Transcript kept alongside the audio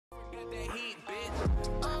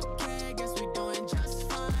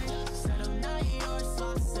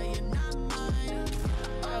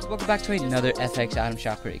Welcome back to another FX item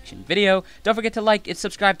shop prediction video. Don't forget to like and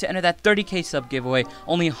subscribe to enter that 30k sub giveaway.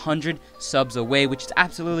 Only 100 subs away, which is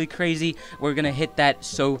absolutely crazy. We're gonna hit that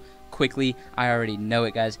so quickly. I already know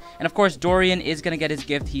it, guys. And of course, Dorian is gonna get his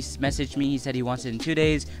gift. He messaged me. He said he wants it in 2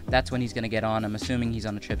 days. That's when he's gonna get on. I'm assuming he's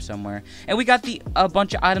on a trip somewhere. And we got a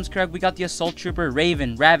bunch of items correct. We got the Assault Trooper,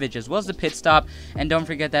 Raven, Ravage, as well as the Pit Stop. And don't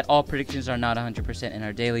forget that all predictions are not 100% in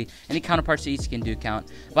our daily. Any counterparts to each skin do count.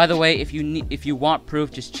 By the way, if you want proof,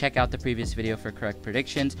 just check out the previous video for correct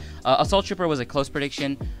predictions. Assault Trooper was a close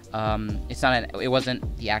prediction. It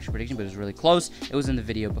wasn't the actual prediction, but it was really close. It was in the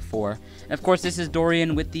video before. And of course, this is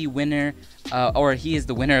Dorian with the winner, or he is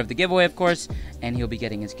the winner of the giveaway, of course, and he'll be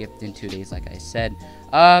getting his gift in 2 days, like I said.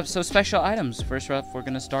 So special items. First off, we're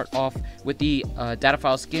gonna start off with the data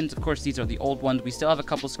file skins. Of course, these are the old ones. We still have a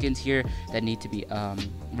couple skins here that need to be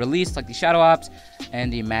released, like the Shadow Ops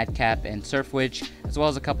and the Madcap and Surf Witch, as well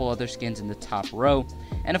as a couple other skins in the top row.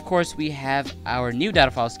 And of course, we have our new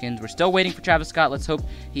data file skins. We're still waiting for Travis Scott. Let's hope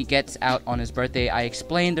he gets out on his birthday. I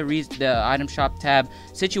explained the item shop tab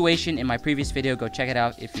situation in my previous video. Go check it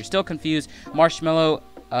out if you're still confused. Marshmallow,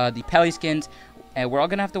 the Pelly skins, and we're all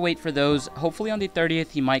gonna have to wait for those. Hopefully on the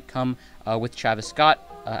 30th he might come with Travis Scott.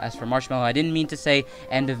 As for Marshmallow, I didn't mean to say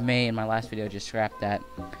end of May in my last video. Just scrap that.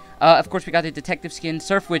 Of course, we got the detective skin,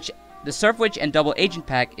 Surf Witch. The Surf Witch and Double Agent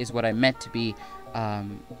pack is what I meant to be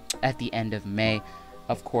at the end of May,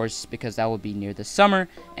 of course, because that will be near the summer.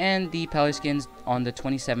 And the Pelly skins on the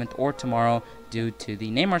 27th or tomorrow, due to the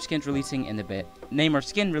Neymar skins releasing in the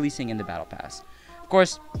Battle Pass. Of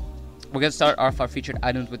course, we're going to start off our featured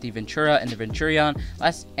items with the Ventura and the Venturion,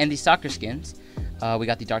 and the soccer skins. We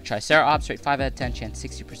got the Dark Triceratops, rate 5 out of 10, chance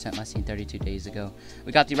 60%, last seen 32 days ago.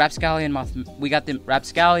 We got the Rapscallion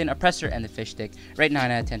Oppressor and the Fish Stick, rate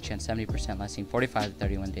 9 out of 10, chance 70%, last seen 45 to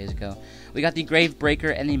 31 days ago. We got the Grave Breaker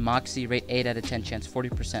and the Moxie, rate 8 out of 10, chance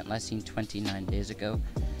 40%, last seen 29 days ago.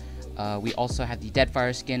 We also have the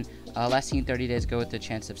Deadfire skin, last seen 30 days ago with a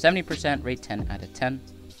chance of 70%, rate 10 out of 10.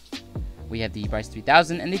 We have the Bryce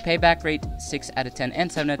 3000 and the Payback, rate 6 out of 10 and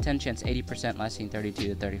 7 out of 10, chance 80%, last seen 32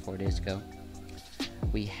 to 34 days ago.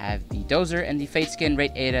 We have the Dozer and the Fate skin,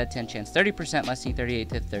 rate 8 out of 10, chance 30%, last seen 38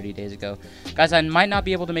 to 30 days ago. Guys, I might not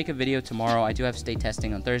be able to make a video tomorrow. I do have state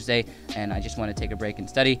testing on Thursday, and I just want to take a break and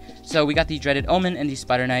study. So we got the Dreaded Omen and the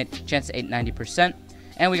Spider Knight, chance 90%.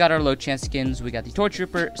 And we got our low chance skins. We got the Toy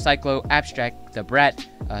Trooper, Cyclo, Abstract, the Brat,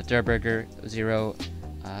 Durburger, Zero,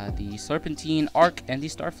 the Serpentine, Arc, and the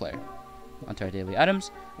Starflare. Onto our daily items.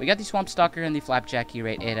 We got the Swamp Stalker and the Flapjacky,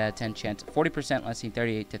 rate 8 out of 10, chance 40%, last seen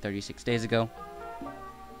 38 to 36 days ago.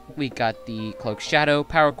 We got the Cloak Shadow,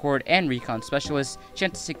 Power Cord, and Recon Specialist,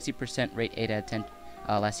 chance 60%, rate 8 out of 10,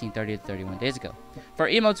 last seen 30 to 31 days ago. For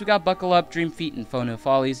emotes, we got Buckle Up, Dream Feet, and Phono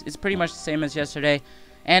Follies. It's pretty much the same as yesterday.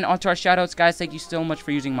 And onto our shoutouts, guys. Thank you so much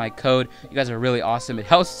for using my code. You guys are really awesome. It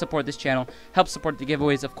helps support this channel, helps support the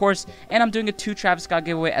giveaways, of course. And I'm doing a 2 Travis Scott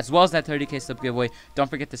giveaway as well as that 30k sub giveaway. Don't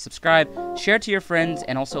forget to subscribe, share to your friends,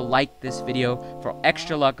 and also like this video for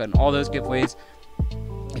extra luck on all those giveaways.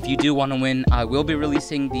 If you do want to win, I will be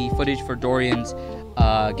releasing the footage for Dorian's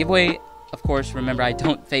giveaway. Of course, remember, I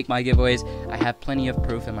don't fake my giveaways. I have plenty of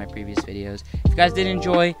proof in my previous videos. If you guys did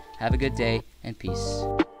enjoy, have a good day, and peace.